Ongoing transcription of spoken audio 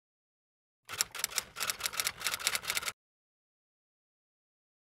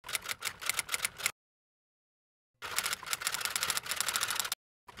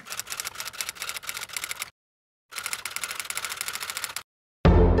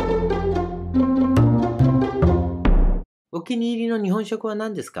お気に入りの日本食は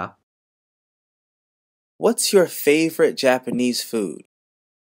何ですか？ What's your favorite Japanese food?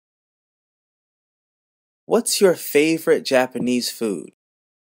 What's your favorite Japanese food?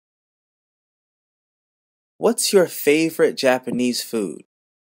 What's your favorite Japanese food?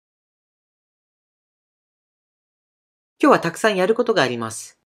 今日はたくさんやることがありま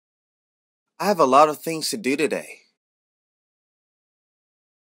す。I have a lot of things to do today.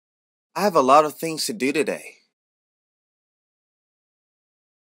 I have a lot of things to do today.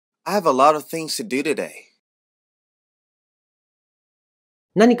 I have a lot of things to do today.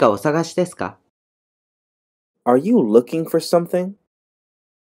 何かお探しですか？ Are you looking for something?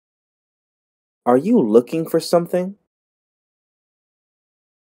 Are you looking for something?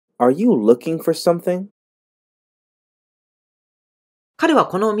 Are you looking for something? 彼は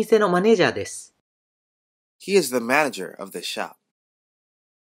このお店のマネージャーです。He is the manager of this shop.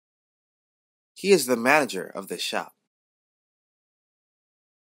 He is the manager of this shop.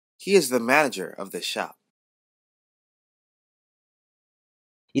 He is the manager of this shop.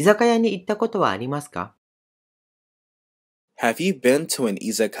 居酒屋に行ったことはありますか？ Have you been to an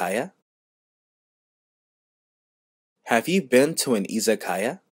izakaya? Have you been to an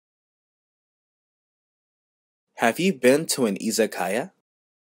izakaya? Have you been to an izakaya?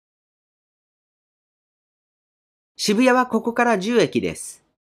 渋谷はここから10駅です。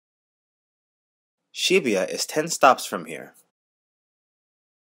Shibuya is 10 stops from here.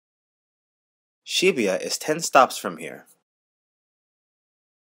 Shibuya is 10 stops from here.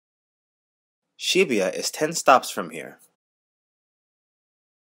 Shibuya is 10 stops from here.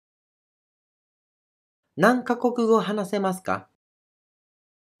 何カ国語話せますか？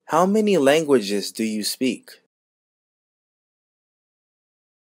 How many languages do you speak?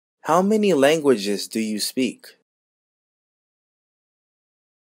 How many languages do you speak?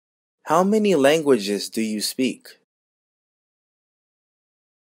 How many languages do you speak?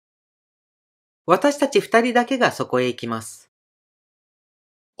 私たち2人だけがそこへ行きます。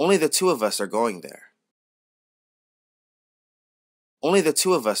Only the two of us are going there. Only the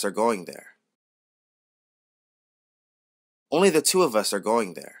two of us are going there. Only the two of us are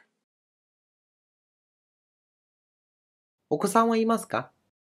going there. お子さんはいますか？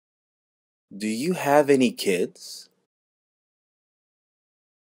 Do you have any kids?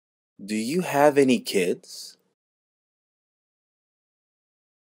 Do you have any kids?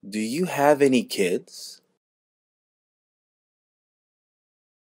 Do you have any kids?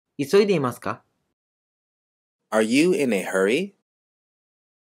 急いでいますか？ Are you in a hurry?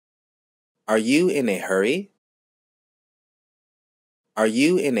 Are you in a hurry? Are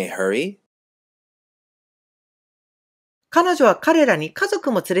you in a hurry? 彼女は彼らに家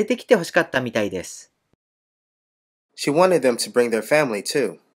族も連れてきてほしかったみたいです。She wanted them to bring their family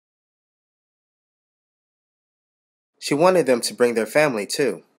too. She wanted them to bring their family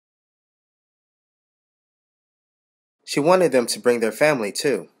too. She wanted them to bring their family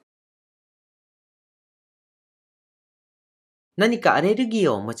too. 何かアレルギ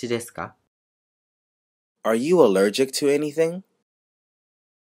ーをお持ちですか？ Are you allergic to anything?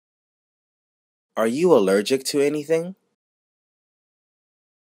 Are you allergic to anything?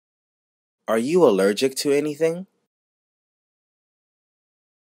 Are you allergic to anything?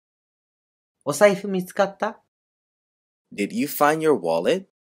 お財布見つかった？ Did you find your wallet?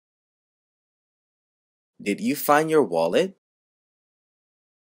 Did you find your wallet?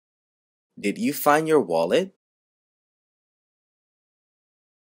 Did you find your wallet?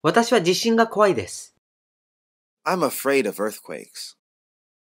 私は地震が怖いです。I'm afraid of earthquakes.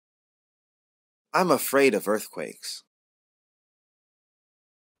 I'm afraid of earthquakes.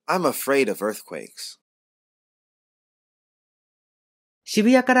 I'm afraid of earthquakes.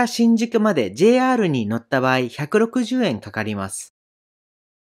 渋谷から新宿まで JR に乗った場合160円かかります。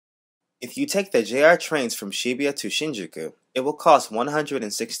If you take the JR trains from Shibuya to Shinjuku, it will cost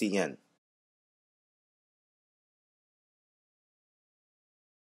 160 yen.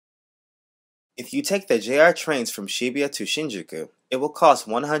 If you take the JR trains from Shibuya to Shinjuku, it will cost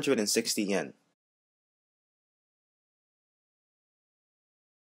 160 yen.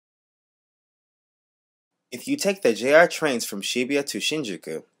 'If you take the JR trains from Shibuya to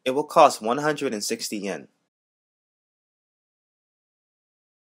Shinjuku, it will cost 160 yen.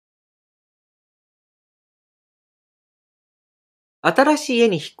 新しい家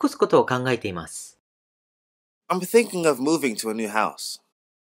に引っ越すことを考えています。I'm thinking of moving to a new house.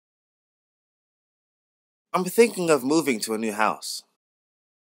 I'm thinking of moving to a new house.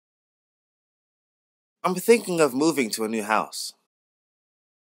 I'm thinking of moving to a new house.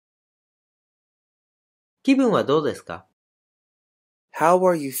 気分はどうですか？ How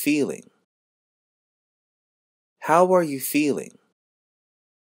are you feeling? How are you feeling?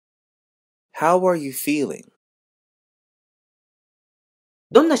 How are you feeling?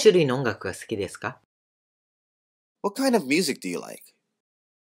 どんな種類の音楽が好きですか？ What kind of music do you like?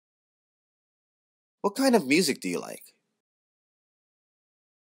 What kind of music do you like?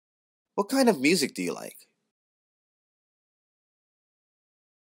 What kind of music do you like?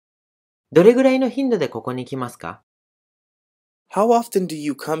 どれぐらいの頻度でここに来ますか？ How often do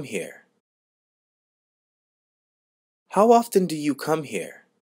you come here? How often do you come here?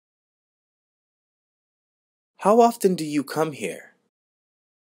 How often do you come here?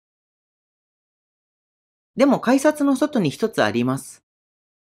 でも改札の外に一つあります。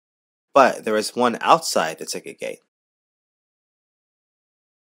But there is one outside the ticket gate.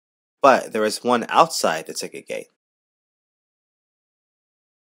 But there is one outside the ticket gate.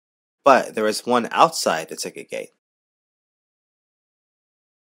 But there is one outside the ticket gate.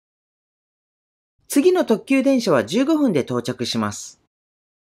 次の特急電車は15分で到着します。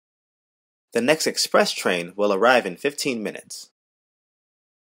The next express train will arrive in 15 minutes.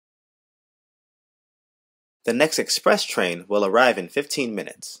 The next express train will arrive in 15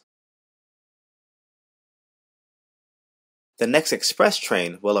 minutes. The next express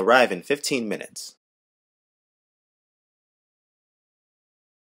train will arrive in 15 minutes.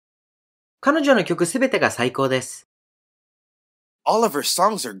 彼女の曲すべてが最高です。All of her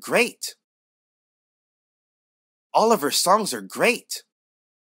songs are great. All of her songs are great.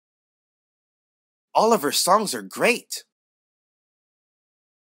 All of her songs are great.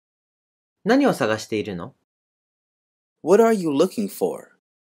 何を探しているの？ What are you looking for?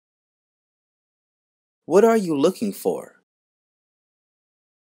 What are you looking for?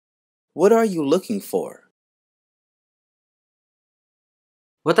 What are you looking for?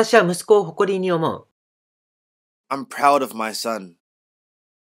 私は息子を誇りに思う。I'm proud of my son.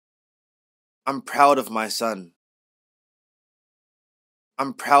 I'm proud of my son.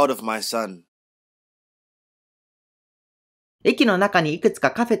 I'm proud of my son. 駅の中にいくつ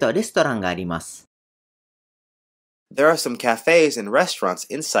かカフェとレストランがあります。There are some cafes and restaurants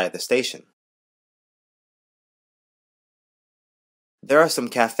inside the station. There are some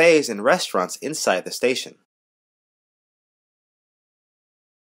cafes and restaurants inside the station.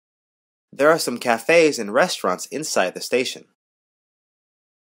 There are some cafes and restaurants inside the station.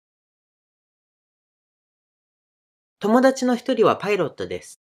 友達の一人はパイロットで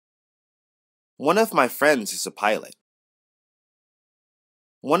す。One of my friends is a pilot.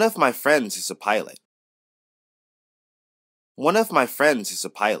 One of my friends is a pilot. One of my friends is a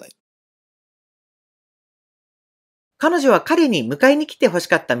pilot. 彼女は彼に迎えに来て欲し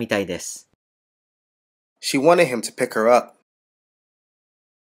かったみたいです。She wanted him to pick her up.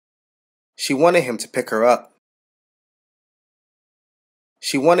 She wanted him to pick her up.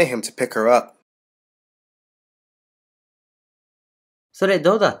 She wanted him to pick her up. それ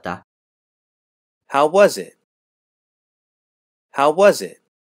どうだった？ How was it? How was it?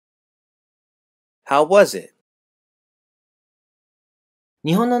 How was it?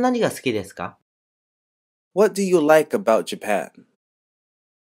 日本の何が好きですか？ What do you like about Japan?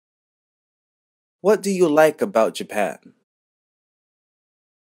 What do you like about Japan?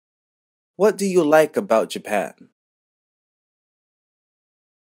 What do you like about Japan?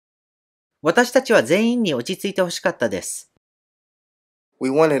 私たちは全員に落ち着いて欲しかったです。We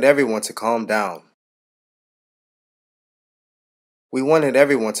wanted everyone to calm down. We wanted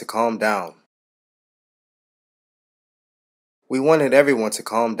everyone to calm down. We wanted everyone to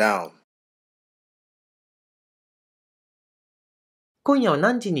calm down. 今夜は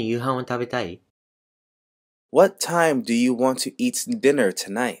何時に夕飯を食べたい？ What time do you want to eat dinner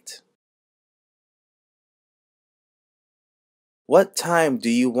tonight? What time do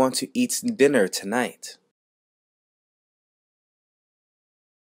you want to eat dinner tonight?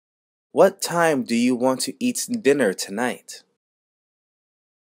 What time do you want to eat dinner tonight?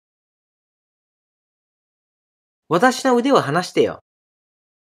 私の腕を離してよ。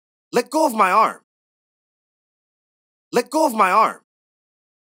Let go of my arm. Let go of my arm.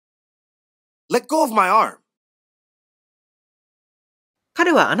 Let go of my arm.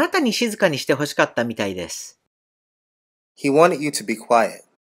 彼はあなたに静かにして欲しかったみたいです。He wanted you to be quiet.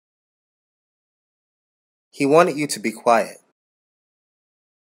 He wanted you to be quiet.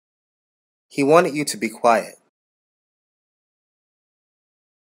 He wanted you to be quiet.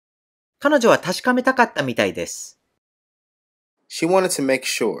 彼女は確かめたかったみたいです。She wanted to make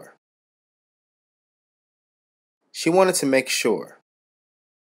sure. She wanted to make sure.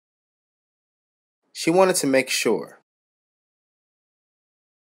 She wanted to make sure.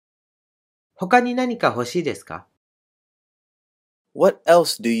 他に何か欲しいですか？ What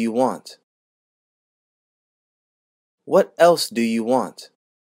else do you want? What else do you want?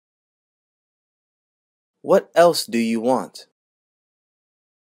 What else do you want?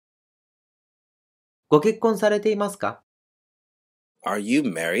 ご結婚されていますか？ Are you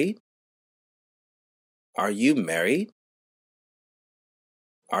married? Are you married?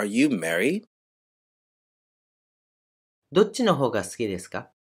 Are you married? どっちの方が好きですか？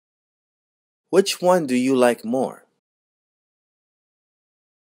 Which one do you like more?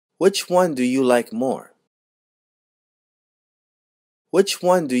 Which one do you like more? Which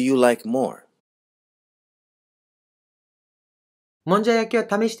one do you like more? もんじゃ焼きを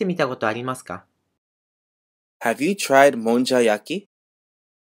試してみたことありますか？ Have you tried monjayaki?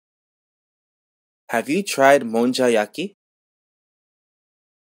 Have you tried monjayaki?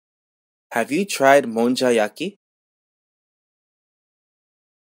 Have you tried monjayaki?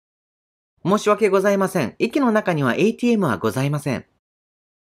 申し訳ございません。駅の中には ATM はございません。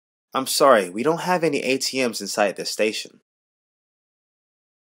I'm sorry, we don't have any ATMs inside this station.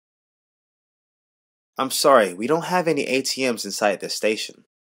 I'm sorry, we don't have any ATMs inside this station.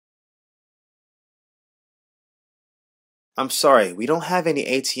 I'm sorry, we don't have any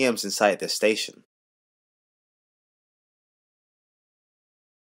ATMs inside this station.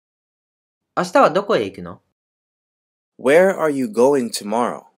 明日はどこへ行くの？ Where are you going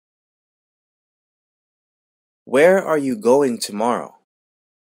tomorrow? Where are you going tomorrow?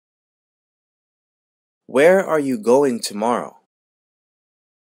 Where are you going tomorrow?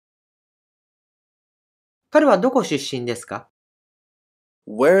 彼はどこ出身ですか？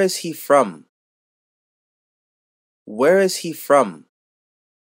 Where is he from? Where is he from?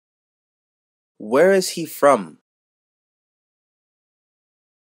 Where is he from?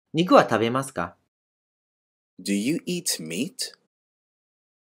 肉は食べますか？ Do you eat meat?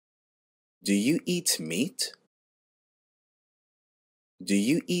 Do you eat meat? Do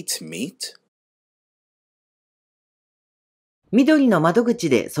you eat meat? 緑の窓口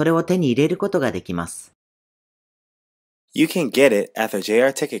でそれを手に入れることができます。You can get it at the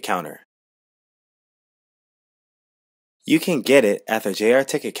JR ticket counter. You can get it at the JR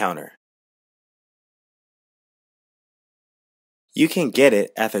ticket counter. You can get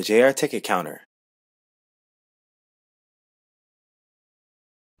it at the JR ticket counter.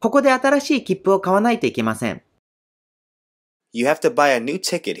 ここで新しい切符を買わないといけません。You have to buy a new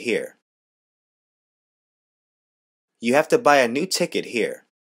ticket here. You have to buy a new ticket here.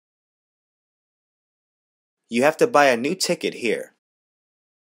 You have to buy a new ticket here.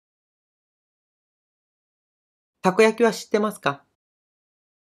 たこ焼きは知ってますか？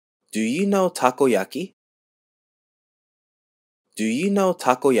 Do you know takoyaki? Do you know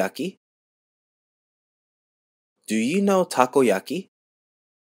takoyaki? Do you know takoyaki?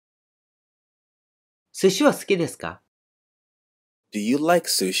 寿司は好きですか？ Do you like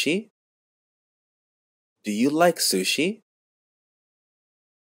sushi? Do you like sushi?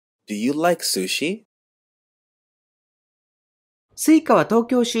 Do you like sushi? スイカは東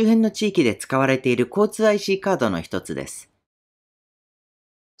京周辺の地域で使われている交通 IC カードの一つです。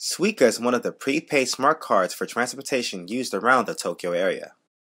Suica is one of the prepaid smart cards for transportation used around the Tokyo area.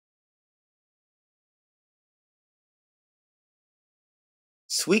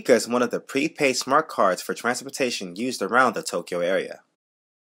 Suica is one of the prepaid smart cards for transportation used around the Tokyo area.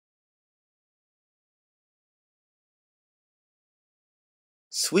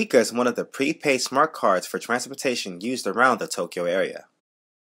 'Suica is one of the prepaid smart cards for transportation used around the Tokyo area.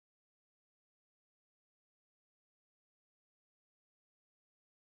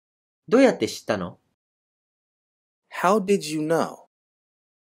 どうやって知ったの？ How did you know?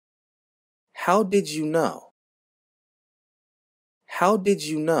 How did you know? How did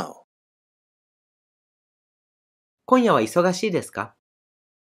you know? 今夜は忙しいですか？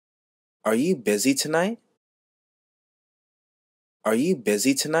 Are you busy tonight? Are you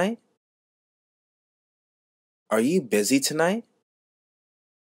busy tonight? Are you busy tonight?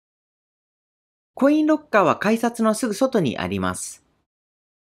 コインロッカーは改札のすぐ外にあります。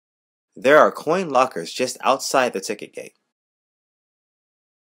There are coin lockers just outside the ticket gate.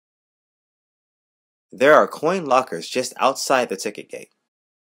 There are coin lockers just outside the ticket gate.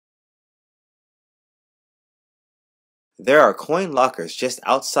 There are coin lockers just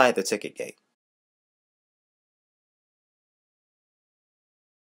outside the ticket gate.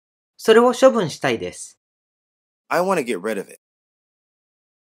 それを処分したいです。I want to get rid of it.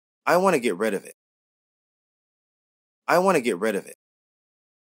 I want to get rid of it. I want to get rid of it.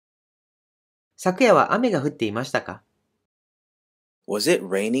 昨夜は雨が降っていましたか？ Was it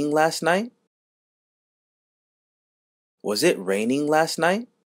raining last night? Was it raining last night?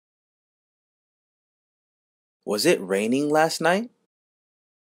 Was it raining last night?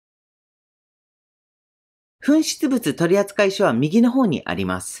 紛失物取扱書は右の方にあり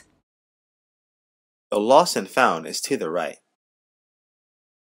ます。The lost and found is to the right.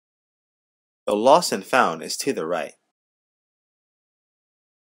 The lost and found is to the right.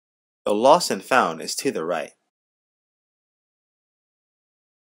 The lost and found is to the right.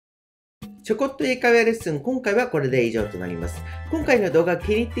 ちょこっと英会話レッスン、今回はこれで以上となります。今回の動画気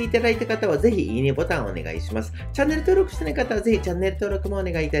に入っていただいた方はぜひいいねボタンをお願いします。チャンネル登録してない方はぜひチャンネル登録もお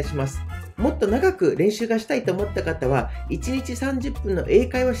願いいたします。もっと長く練習がしたいと思った方は、1日30分の英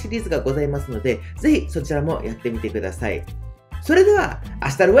会話シリーズがございますので、ぜひそちらもやってみてください。それでは、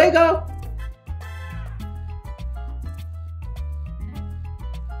hasta luego!